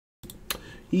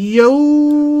Yo,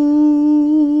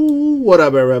 what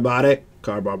up, everybody?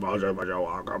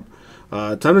 Welcome.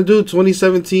 Time to do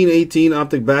 2017-18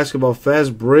 Optic Basketball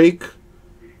Fast Break.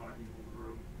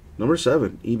 Number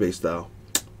 7, eBay style.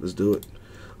 Let's do it.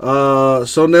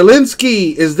 So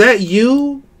Nelinsky, is that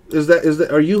you?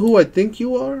 Are you who I think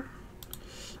you are?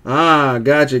 Ah,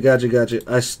 gotcha.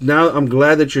 Now I'm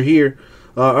glad that you're here.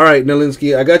 All right,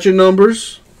 Nelinsky, I got your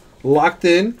numbers locked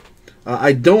in.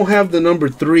 I don't have the number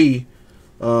 3,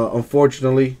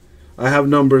 unfortunately. I have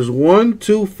numbers 1,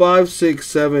 2, 5, 6,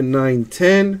 7, 9,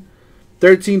 10,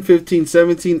 13, 15,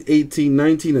 17, 18,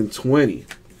 19, and 20.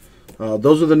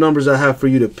 Those are the numbers I have for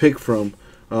you to pick from.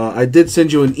 I did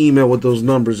send you an email with those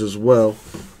numbers as well,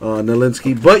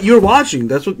 Nelinsky. But you're watching.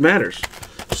 That's what matters.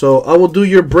 So I will do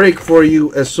your break for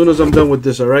you as soon as I'm done with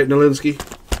this. All right, Nelinsky?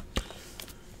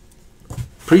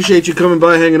 Appreciate you coming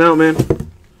by, hanging out, man.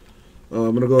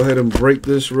 I'm going to go ahead and break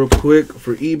this real quick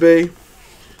for eBay.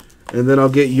 And then I'll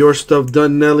get your stuff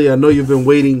done, Nelly. I know you've been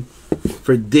waiting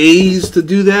for days to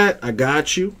do that. I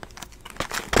got you.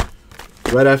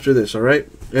 Right after this, all right?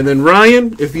 And then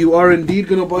Ryan, if you are indeed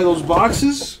going to buy those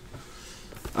boxes,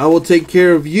 I will take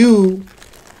care of you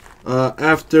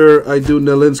after I do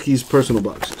Nelinsky's personal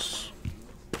boxes.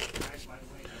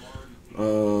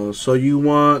 So you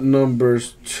want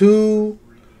numbers 2,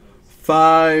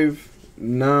 5,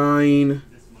 9,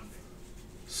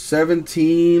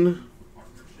 17,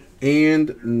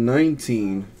 and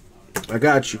 19. I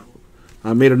got you.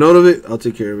 I made a note of it. I'll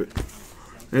take care of it.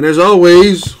 And as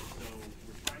always,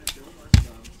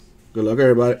 good luck,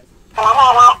 everybody.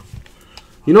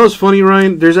 You know what's funny,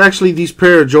 Ryan? There's actually these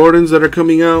pair of Jordans that are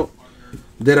coming out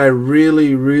that I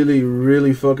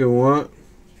really fucking want.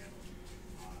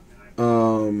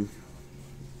 I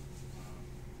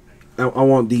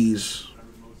want these.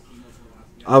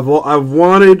 I've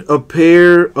wanted a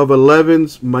pair of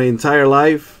 11s my entire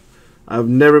life. I've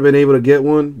never been able to get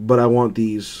one, but I want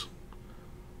these.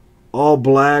 All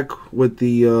black with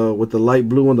the light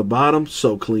blue on the bottom,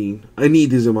 so clean. I need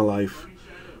these in my life.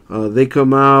 They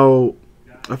come out,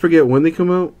 I forget when they come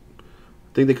out. I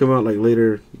think they come out like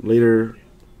later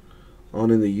on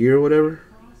in the year or whatever,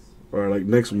 or like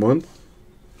next month.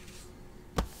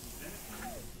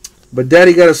 But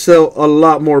Daddy got to sell a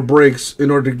lot more breaks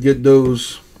in order to get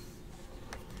those.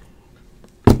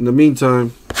 In the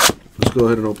meantime, let's go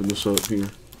ahead and open this up here.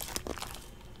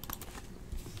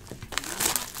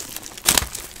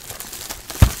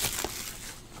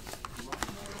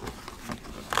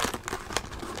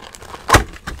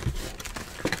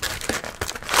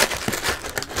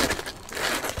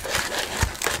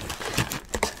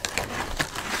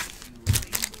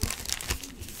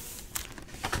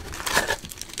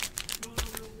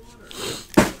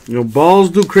 You know, balls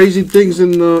do crazy things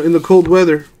in the cold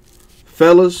weather.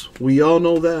 Fellas, we all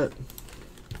know that.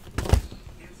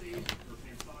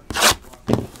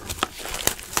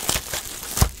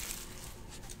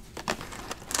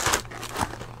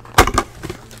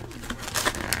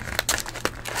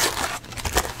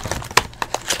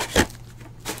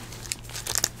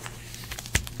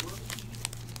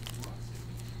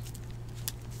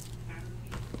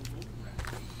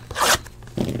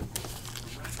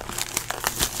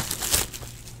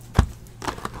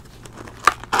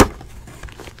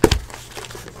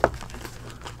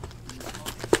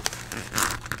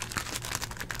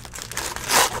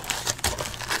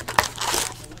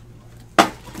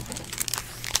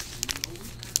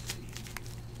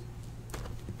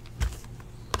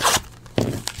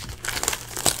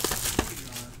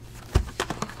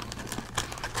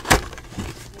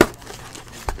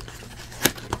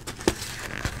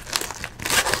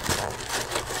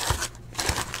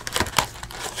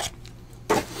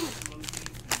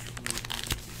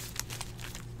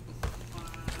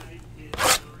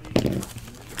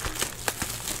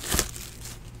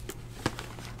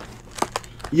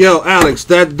 Yo,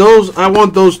 Alex, I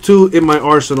want those 2 in my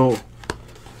arsenal.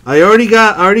 I already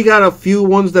got a few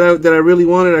ones that I really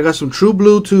wanted. I got some True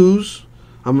Blue 2s.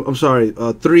 I'm sorry,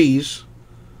 3s.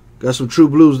 Got some True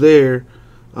Blues there.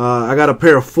 I got a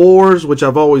pair of 4s, which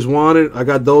I've always wanted. I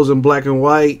got those in black and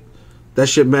white. That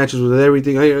shit matches with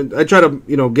everything. I try to,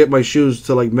 you know, get my shoes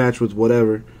to like match with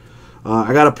whatever.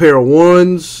 I got a pair of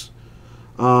 1s.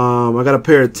 I got a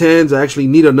pair of 10s. I actually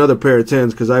need another pair of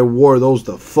 10s because I wore those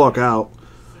the fuck out.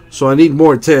 So I need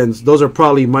more 10s. Those are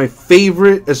probably my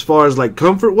favorite as far as like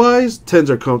comfort wise. 10s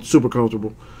are super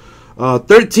comfortable.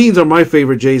 13s are my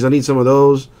favorite J's. I need some of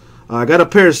those. I got a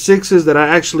pair of 6s that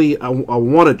I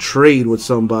want to trade with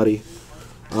somebody.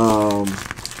 I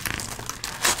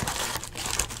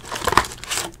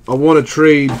want to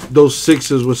trade those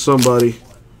 6s with somebody.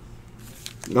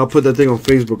 I'll put that thing on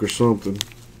Facebook or something.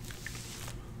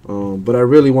 But I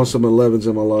really want some 11s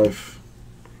in my life.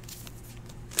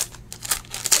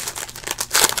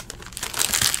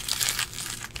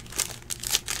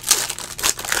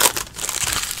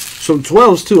 Some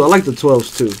 12s too. I like the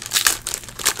 12s too.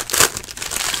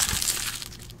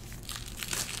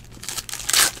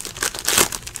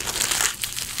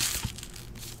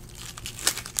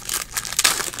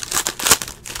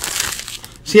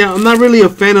 See, I'm not really a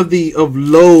fan of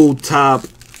low top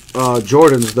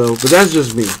Jordans though, but that's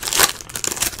just me.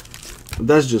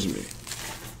 That's just me.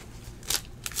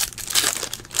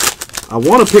 I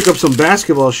want to pick up some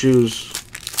basketball shoes.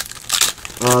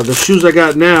 The shoes I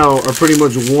got now are pretty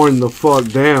much worn the fuck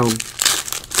down.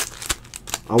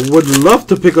 I would love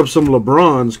to pick up some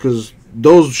LeBrons because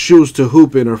those shoes to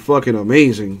hoop in are fucking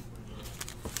amazing.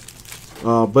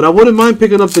 But I wouldn't mind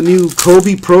picking up the new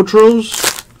Kobe Protros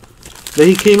that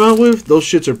he came out with. Those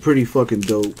shits are pretty fucking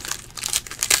dope.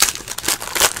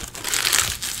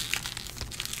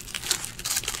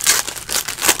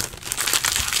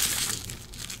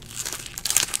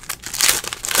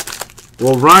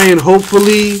 Well, Ryan,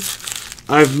 hopefully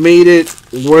I've made it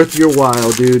worth your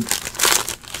while, dude.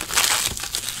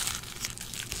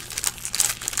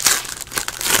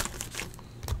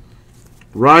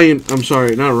 Ryan, I'm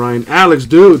sorry, not Ryan. Alex,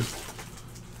 dude.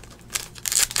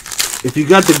 If you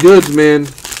got the goods, man,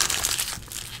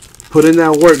 put in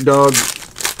that work, dog.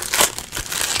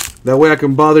 That way I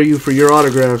can bother you for your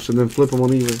autographs and then flip them on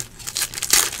eBay.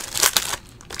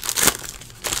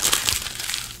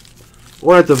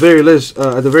 Or at the very least,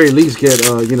 get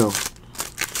you know,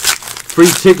 free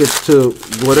tickets to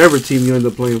whatever team you end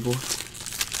up playing for.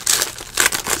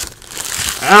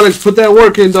 Alex, put that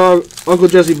work in, dog. Uncle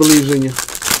Jesse believes in you.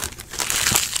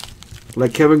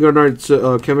 Like Kevin Garnett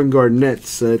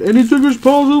said, anything is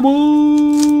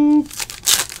possible.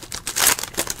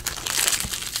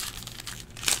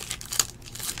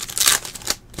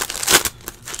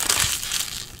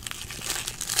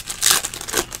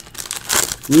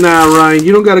 Nah, Ryan,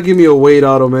 you don't got to give me a weight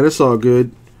auto, man. It's all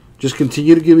good. Just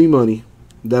continue to give me money.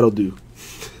 That'll do.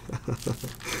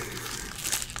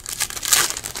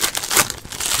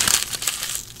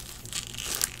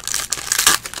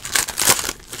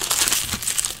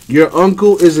 Your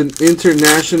uncle is an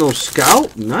international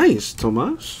scout? Nice,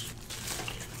 Tomas.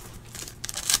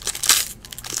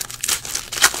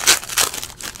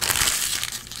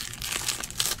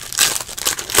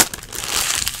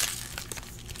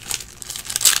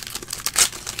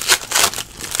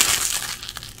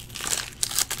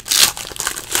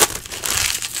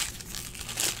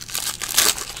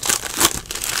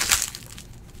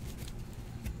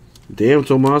 Damn,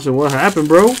 Tomas, and what happened,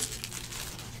 bro?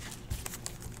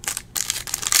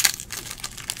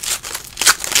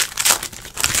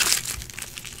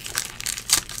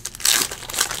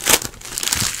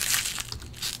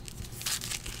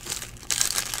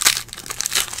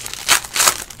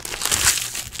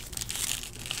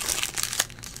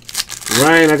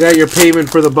 Ryan, I got your payment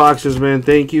for the boxes, man.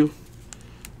 Thank you.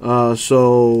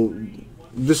 So,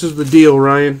 this is the deal,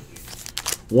 Ryan.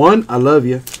 One, I love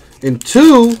you. And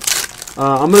two,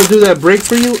 I'm going to do that break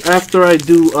for you after I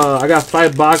do, I got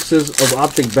 5 boxes of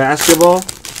Optic basketball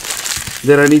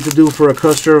that I need to do for a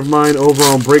customer of mine over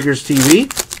on Breakers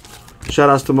TV. Shout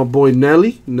outs to my boy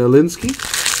Nelinsky.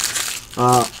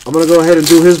 I'm going to go ahead and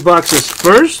do his boxes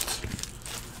first.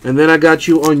 And then I got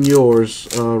you on yours,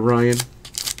 Ryan.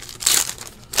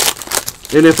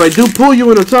 And if I do pull you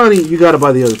in Otani, you got to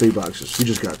buy the other 3 boxes. You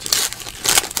just got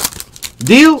to.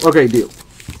 Deal? Okay, deal.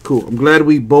 Cool. I'm glad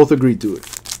we both agreed to it.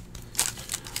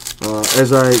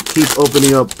 As I keep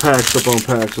opening up packs upon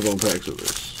packs upon packs of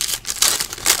this.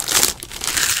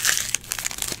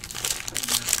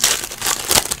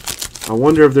 I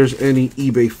wonder if there's any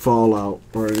eBay fallout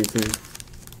or anything.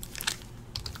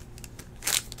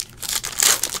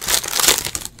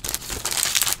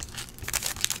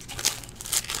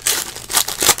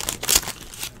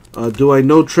 Do I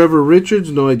know Trevor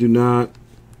Richards? No, I do not.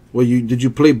 Well, did you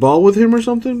play ball with him or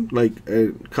something? Like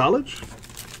at college?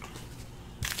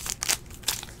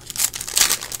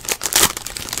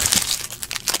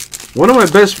 One of my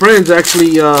best friends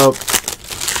actually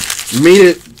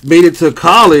made it to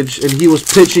college, and he was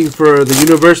pitching for the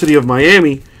University of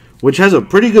Miami, which has a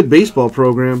pretty good baseball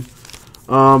program.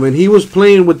 And he was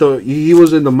playing with he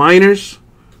was in the minors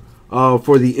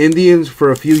for the Indians for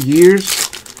a few years.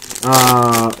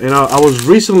 And I was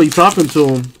recently talking to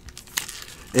him,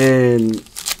 and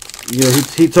you know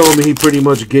he told me he pretty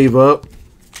much gave up.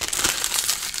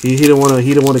 He didn't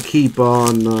want to keep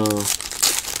on.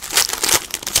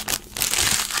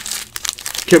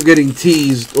 Kept getting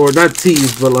teased, or not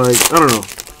teased, but like I don't know.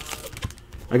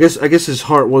 I guess his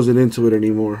heart wasn't into it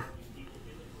anymore.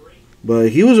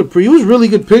 But he was really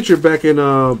good pitcher back in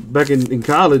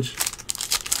college.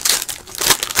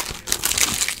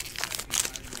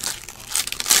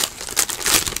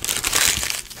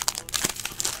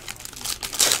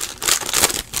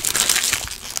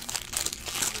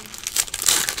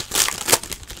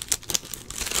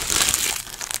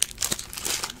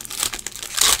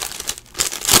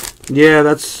 Yeah,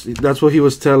 that's what he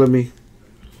was telling me.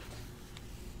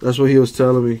 That's what he was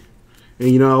telling me. And,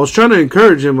 you know, I was trying to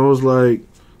encourage him. I was like,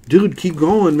 dude, keep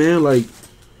going, man. Like,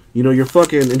 you know, you're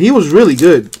fucking... And he was really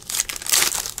good.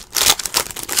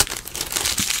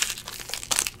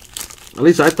 At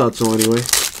least I thought so anyway.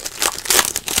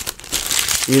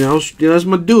 You know, that's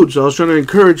my dude. So I was trying to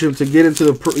encourage him to get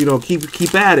into the... You know,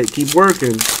 keep at it. Keep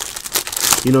working.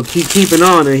 You know, keep keeping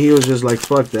on. And he was just like,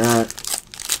 fuck that.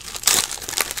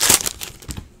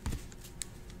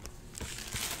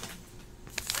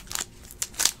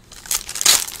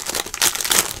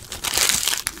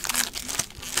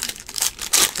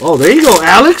 Oh, there you go,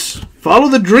 Alex. Follow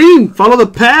the dream. Follow the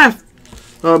path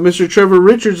Mr. Trevor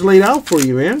Richards laid out for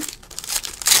you, man.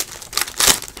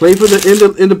 Play for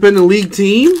the independent league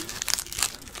team.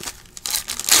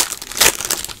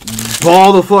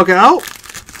 Ball the fuck out.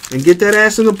 And get that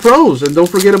ass in the pros. And don't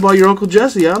forget about your Uncle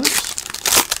Jesse, Alex.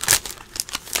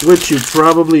 Which you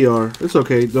probably are. It's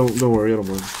okay. Don't worry. I don't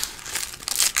mind.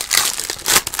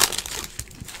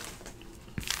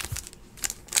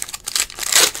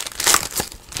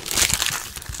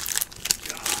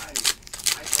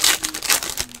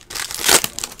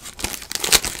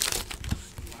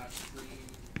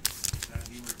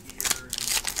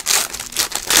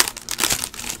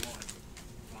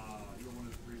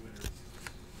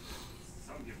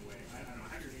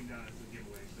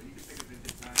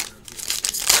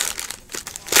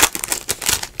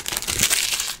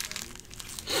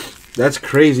 That's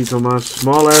crazy, Tomas.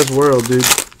 Small ass world, dude.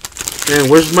 Man,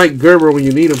 where's Mike Gerber when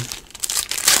you need him?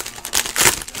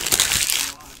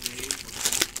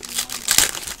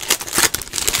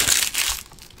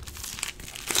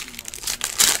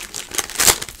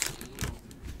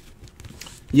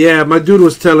 Yeah, my dude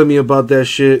was telling me about that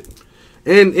shit.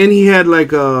 And he had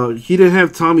like he didn't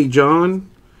have Tommy John,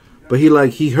 but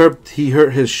he hurt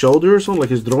his shoulder or something, like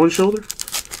his throwing shoulder.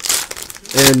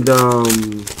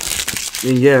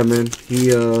 And yeah, man, he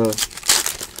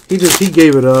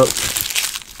gave it up.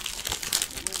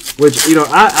 Which, you know,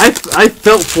 I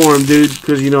felt for him, dude,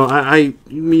 because, you know, you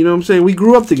know what I'm saying, we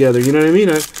grew up together, you know what I mean?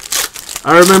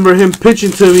 I remember him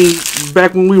pitching to me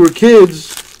back when we were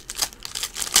kids.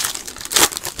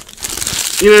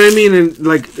 You know what I mean? And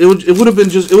like it would have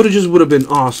been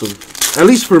awesome. At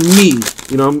least for me,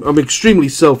 you know, I'm extremely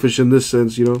selfish in this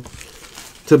sense, you know.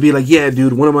 To be like, yeah,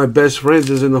 dude, one of my best friends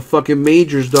is in the fucking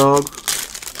majors, dog.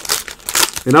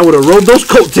 And I would have rode those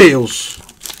coattails.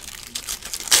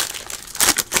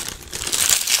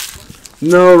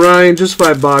 No, Ryan, just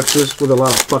 5 boxes with a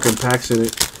lot of fucking packs in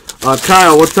it.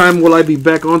 Kyle, what time will I be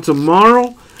back on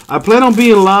tomorrow? I plan on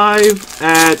being live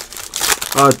at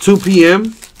 2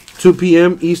 p.m. 2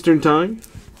 p.m. Eastern Time.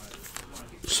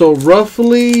 So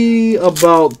roughly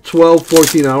about 12,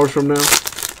 14 hours from now.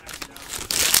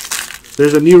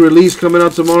 There's a new release coming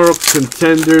out tomorrow.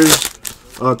 Contenders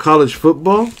College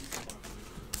Football.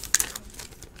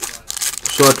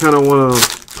 So I kind of want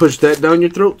to push that down your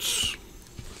throats.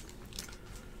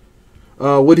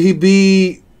 Would he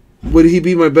be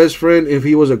my best friend if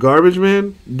he was a garbage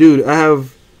man? Dude, I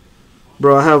have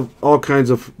all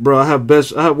kinds of,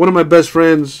 one of my best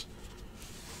friends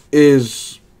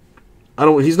is,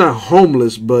 he's not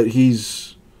homeless, but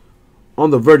he's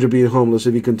on the verge of being homeless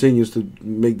if he continues to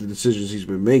make the decisions he's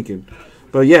been making.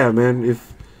 But yeah, man,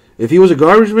 if he was a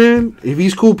garbage man, if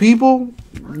he's cool people,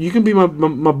 you can be my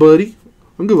buddy.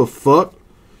 I don't give a fuck.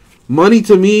 Money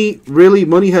to me, really,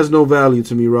 money has no value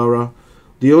to me, rah-rah.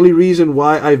 The only reason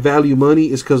why I value money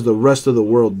is because the rest of the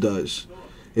world does.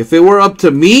 If it were up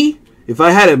to me, if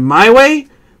I had it my way,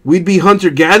 we'd be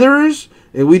hunter-gatherers,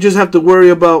 and we just have to worry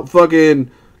about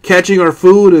fucking catching our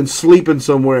food and sleeping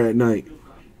somewhere at night.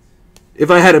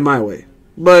 If I had it my way.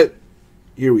 But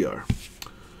here we are.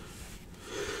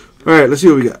 Alright, let's see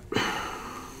what we got.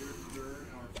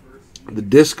 The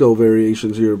disco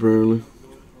variations here, apparently.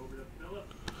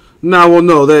 No, well,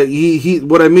 no. That he.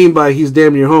 What I mean by he's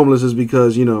damn near homeless is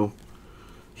because, you know,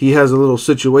 he has a little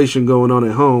situation going on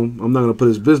at home. I'm not gonna put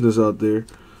his business out there.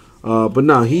 But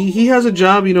no, he has a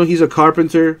job. You know, he's a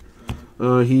carpenter.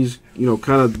 He's, you know,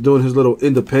 kind of doing his little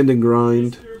independent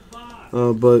grind.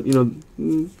 But, you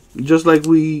know, just like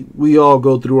we all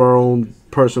go through our own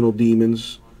personal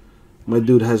demons, my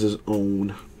dude has his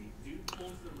own.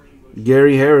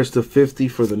 Gary Harris to 50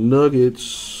 for the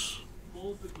Nuggets.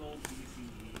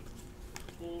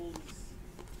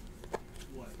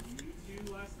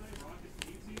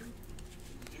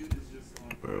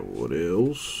 What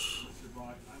else?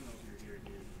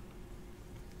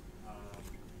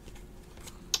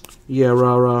 Yeah,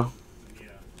 rah.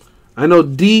 I know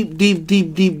deep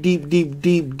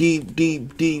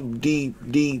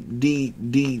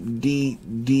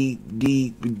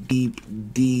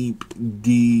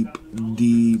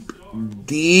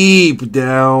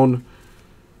down.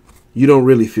 You don't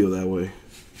really feel that way.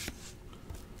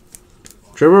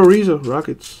 Trevor Ariza,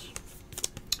 Rockets.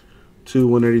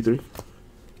 2/183.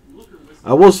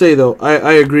 I will say though,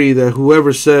 I agree that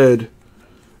whoever said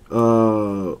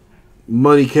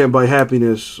money can't buy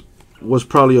happiness was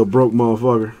probably a broke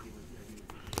motherfucker.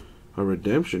 A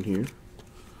redemption here.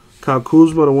 Kyle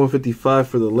Kuzma to 155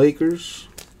 for the Lakers.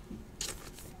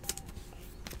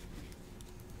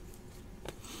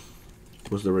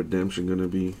 What's the redemption going to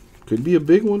be? Could be a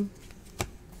big one.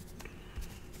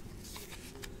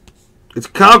 It's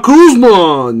Kyle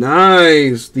Kuzma.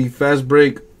 Nice. The fast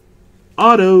break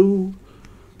auto.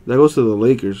 That goes to the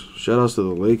Lakers. Shout outs to the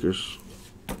Lakers.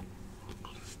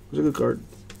 It's a good card.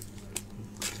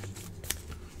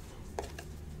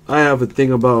 I have a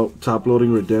thing about top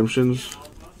loading redemptions.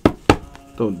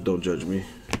 Don't judge me.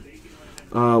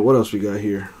 What else we got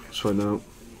here? Let's find out.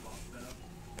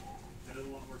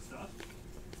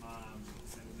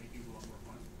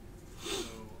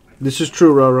 This is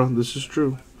true, Rara. This is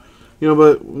true. You know,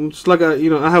 but it's like I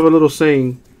have a little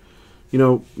saying. You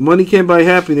know, money can't buy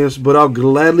happiness, but I'll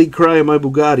gladly cry in my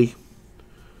Bugatti.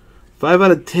 5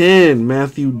 out of 10,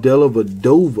 Matthew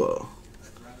Dellavedova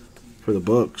for the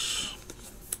Bucks.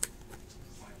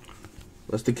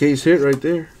 That's the case hit right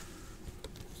there.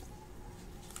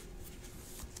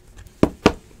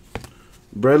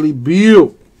 Bradley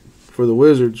Beal for the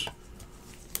Wizards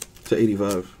to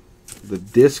 85. The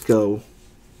disco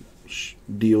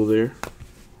deal there.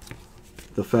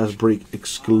 The fast break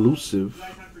exclusive.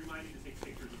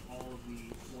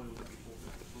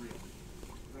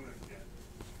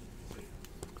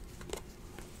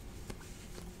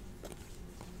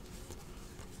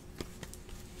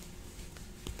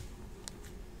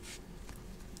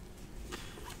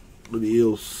 What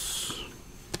else?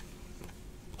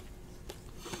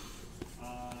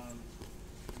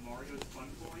 Mario's Fun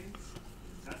Coins.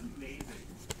 That's amazing.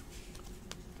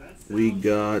 We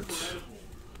got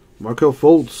Markelle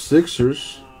Fultz,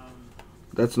 Sixers.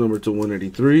 That's number to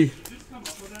 183. Did you just come up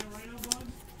with that right now, bud?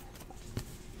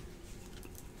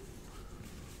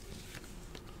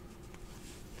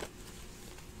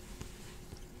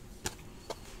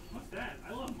 What's that?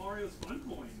 I love Mario's Fun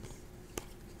Coins.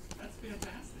 That's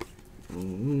fantastic.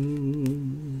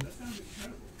 That sounds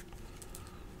incredible.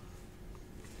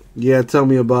 Yeah, tell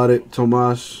me about it,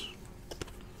 Tomas.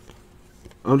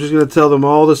 I'm just gonna tell them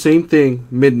all the same thing.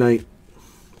 Midnight.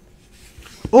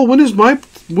 Oh, when is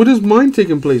mine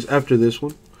taking place? After this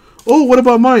one. Oh, what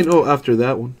about mine? Oh, after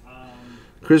that one.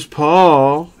 Chris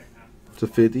Paul to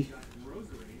 50.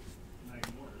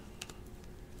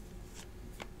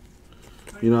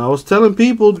 You know, I was telling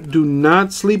people, do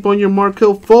not sleep on your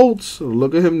Markelle Fultz.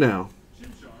 Look at him now.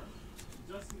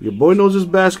 Your boy knows his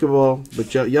basketball,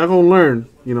 but y'all gonna learn.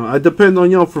 You know, I depend on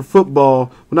y'all for football.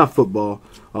 Well, not football.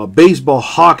 Baseball,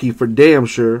 hockey for damn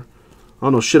sure. I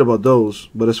don't know shit about those.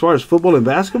 But as far as football and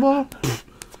basketball,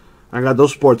 I got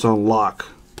those sports on lock.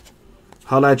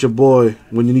 Holla at your boy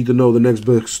when you need to know the next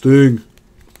best thing.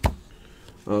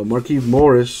 Markieff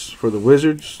Morris for the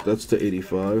Wizards. That's to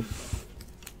 85.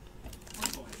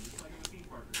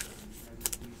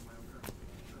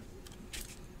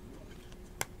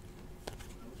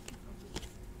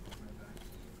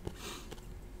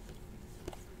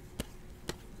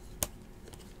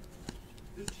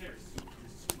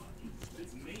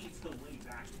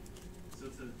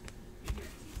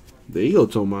 There you go,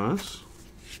 Tomas.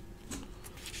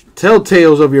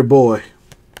 Telltales of your boy.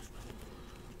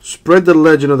 Spread the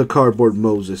legend of the cardboard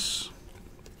Moses.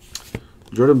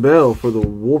 Jordan Bell for the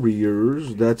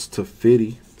Warriors. That's to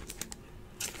 50.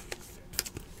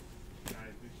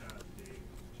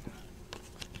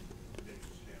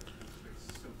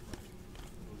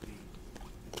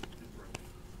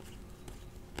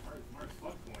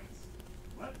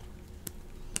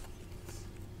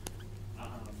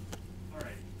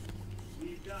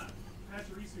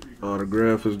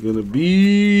 Autograph is going to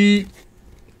be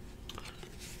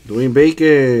Dwayne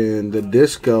Bacon, the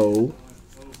disco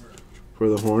for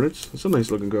the Hornets. That's a nice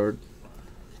looking card.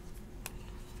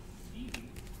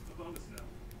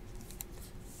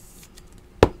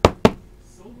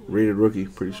 Rated rookie,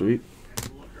 pretty sweet.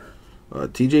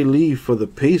 TJ Lee for the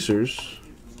Pacers.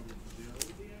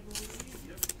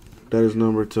 That is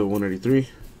numbered to 183.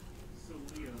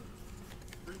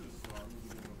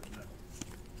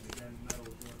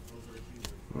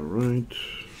 All right,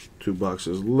 2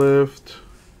 boxes left.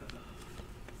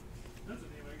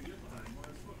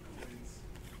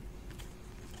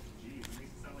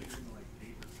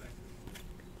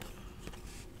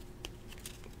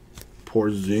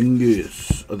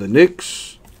 Porzingis of the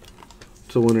Knicks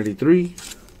to 183.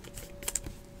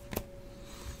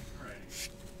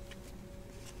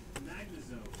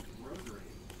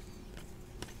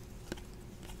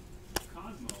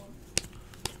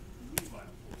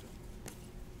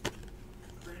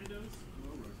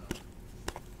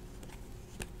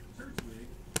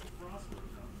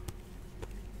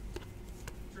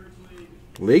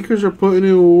 Lakers are putting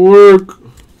in work.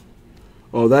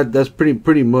 Oh, that's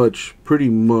pretty much.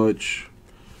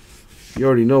 You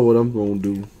already know what I'm gonna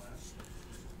do.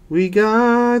 We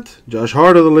got Josh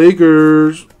Hart of the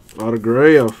Lakers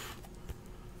autograph.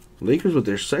 Lakers with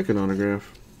their second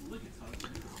autograph.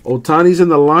 Ohtani's in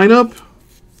the lineup.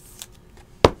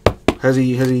 Has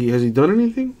he done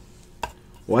anything?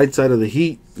 Whiteside of the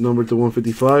Heat, numbered to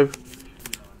 155.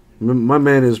 My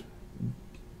man is.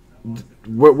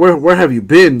 Where have you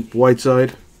been,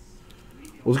 Whiteside?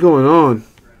 What's going on?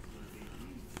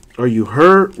 Are you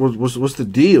hurt? What's the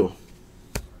deal?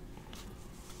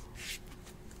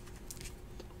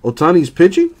 Ohtani's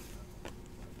pitching?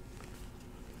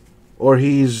 Or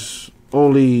he's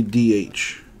only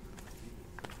DH?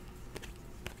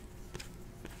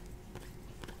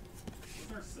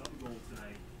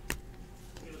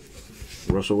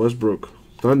 Russell Westbrook,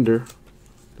 Thunder.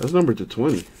 That's numbered to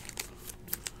 20.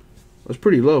 That's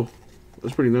pretty low.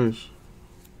 That's pretty nice.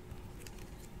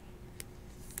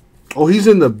 Oh, he's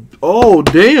in the... Oh,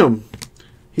 damn.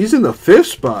 He's in the 5th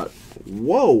spot.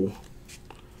 Whoa.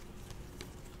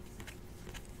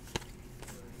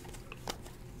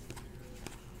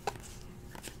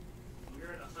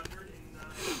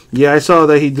 Yeah, I saw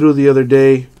that he drew the other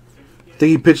day. I think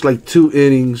he pitched like 2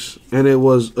 innings, and it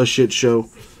was a shit show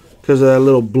because of that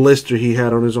little blister he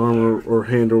had on his arm or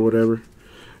hand or whatever.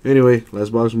 Anyway,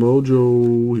 last box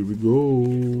mojo. Here we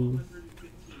go.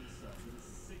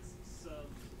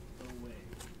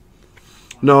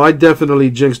 No, I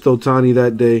definitely jinxed Ohtani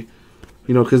that day.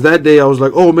 You know, because that day I was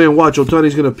like, oh man, watch,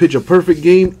 Ohtani's going to pitch a perfect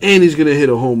game and he's going to hit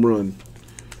a home run.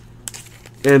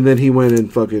 And then he went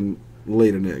and fucking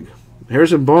laid an egg.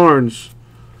 Harrison Barnes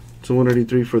to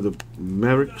 183 for the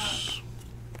Mavericks.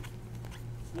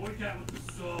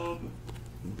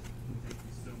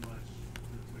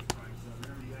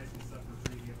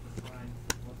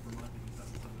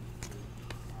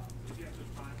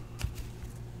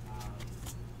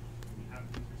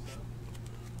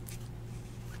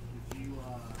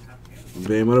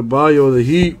 Bam Adebayo, the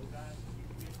Heat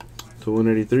to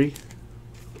 183.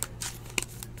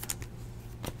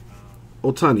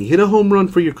 Ohtani, hit a home run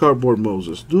for your cardboard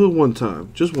Moses. Do it one time.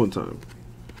 Just one time.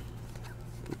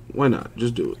 Why not?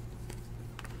 Just do it.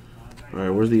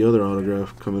 Alright, where's the other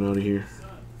autograph coming out of here?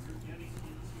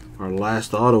 Our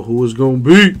last auto. Who is going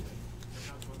to be?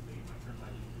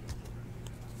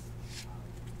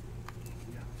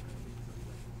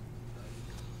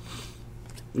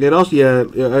 It also, yeah,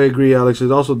 I agree, Alex. It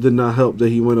also did not help that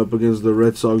he went up against the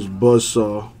Red Sox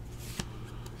buzzsaw.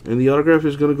 And the autograph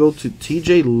is going to go to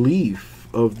TJ Leaf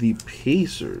of the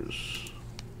Pacers.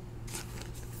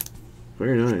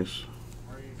 Very nice.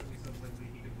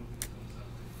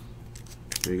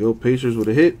 There you go, Pacers with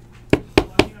a hit.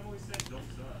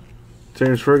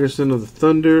 Terrence Ferguson of the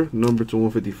Thunder, number to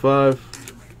 155.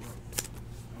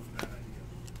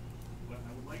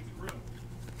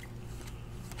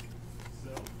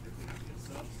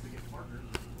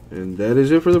 And that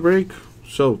is it for the break.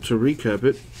 So, to recap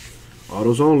it,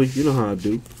 autos only. You know how I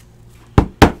do.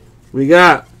 We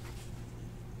got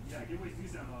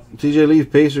TJ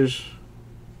Leaf, Pacers.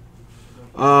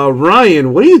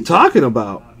 Ryan, what are you talking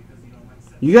about?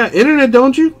 You got internet,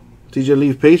 don't you? TJ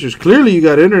Leaf, Pacers. Clearly you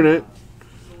got internet.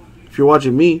 If you're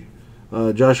watching me.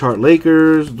 Josh Hart,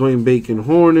 Lakers. Dwayne Bacon,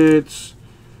 Hornets.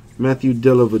 Matthew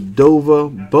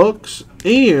Dellavedova, Bucks.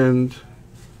 And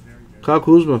Kyle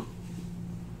Kuzma,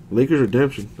 Lakers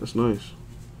redemption. That's nice.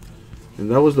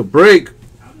 And that was the break.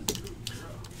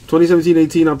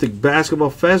 2017-18 Optic Basketball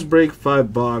Fast Break.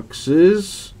 5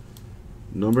 boxes.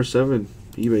 Number 7.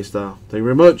 eBay style. Thank you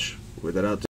very much. With that out.